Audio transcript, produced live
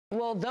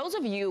Well, those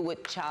of you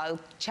with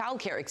child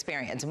care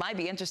experience might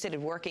be interested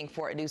in working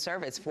for a new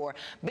service for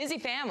busy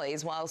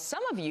families, while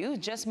some of you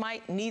just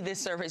might need this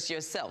service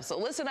yourself. So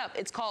listen up.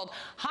 It's called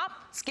Hop,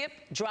 Skip,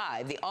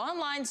 Drive. The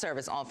online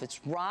service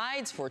offers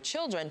rides for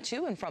children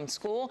to and from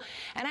school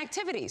and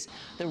activities.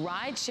 The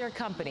rideshare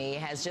company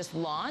has just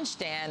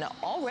launched and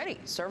already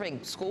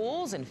serving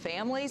schools and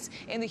families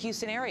in the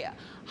Houston area.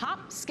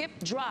 Hop, Skip,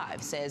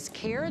 Drive says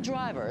care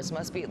drivers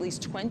must be at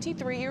least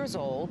 23 years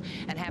old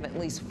and have at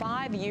least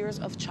 5 years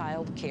of child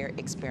care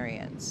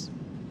experience.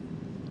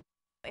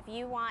 If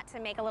you want to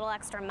make a little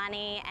extra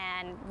money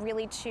and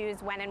really choose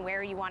when and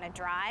where you want to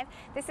drive,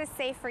 this is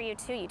safe for you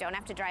too. You don't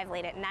have to drive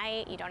late at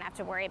night, you don't have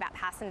to worry about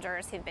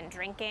passengers who've been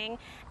drinking,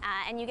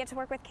 and you get to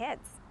work with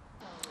kids.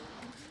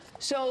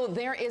 So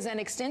there is an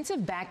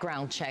extensive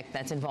background check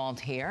that's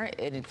involved here.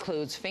 It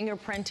includes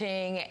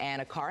fingerprinting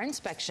and a car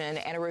inspection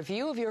and a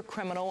review of your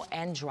criminal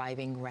and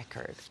driving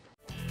record.